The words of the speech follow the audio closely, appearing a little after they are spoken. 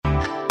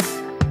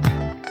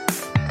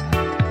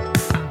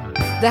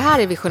Det här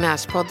är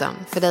Visionärspodden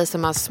för dig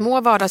som har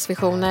små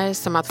vardagsvisioner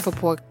som att få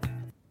på...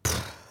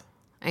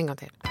 En gång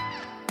till.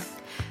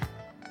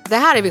 Det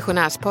här är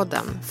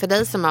Visionärspodden för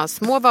dig som har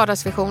små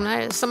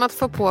vardagsvisioner som att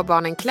få på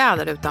barnen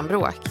kläder utan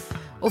bråk.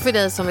 Och för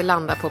dig som vill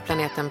landa på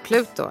planeten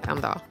Pluto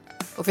en dag.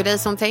 Och för dig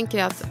som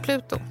tänker att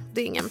Pluto,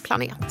 det är ingen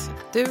planet.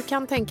 Du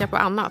kan tänka på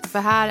annat, för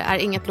här är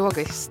inget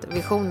logiskt.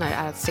 Visioner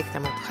är att sikta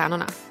mot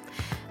stjärnorna.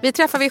 Vi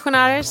träffar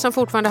visionärer som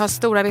fortfarande har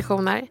stora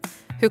visioner.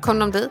 Hur kom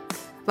de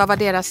dit? Vad var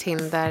deras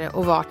hinder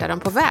och vart är de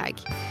på väg?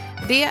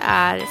 Det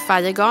är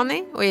Faye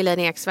Ghani och Elaine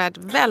Eksvärd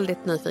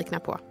väldigt nyfikna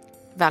på.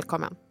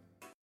 Välkommen!